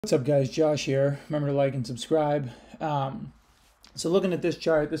What's up, guys? Josh here. Remember to like and subscribe. So looking at this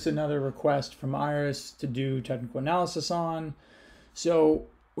chart, this is another request from Iris to do technical analysis on. So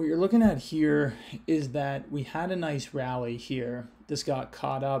what you're looking at here is that we had a nice rally here. This got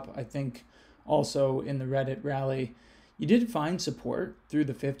caught up, I think, also in the Reddit rally. You did find support through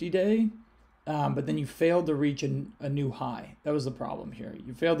the 50-day, but then you failed to reach a new high. That was the problem here.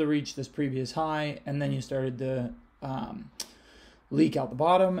 You failed to reach this previous high, and then you started to leak out the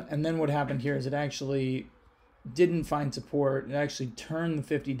bottom. And then what happened here is it actually didn't find support. It actually turned the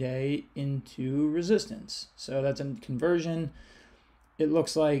 50-day into resistance. So that's a conversion. It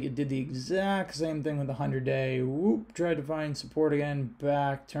looks like it did the exact same thing with the 100-day. Whoop, tried to find support again,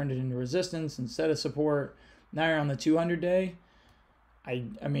 back, turned it into resistance instead of support. Now you're on the 200-day.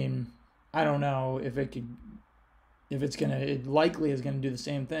 I mean, I don't know if it likely is gonna do the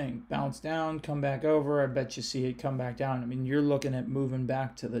same thing. Bounce down, come back over. I bet you see it come back down. I mean, you're looking at moving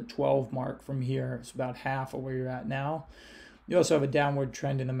back to the 12 mark from here. It's about half of where you're at now. You also have a downward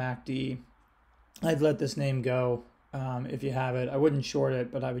trend in the MACD. I'd let this name go if you have it. I wouldn't short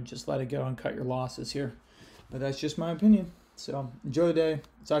it, but I would just let it go and cut your losses here. But that's just my opinion. So enjoy the day.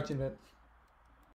 Talk to you in a bit.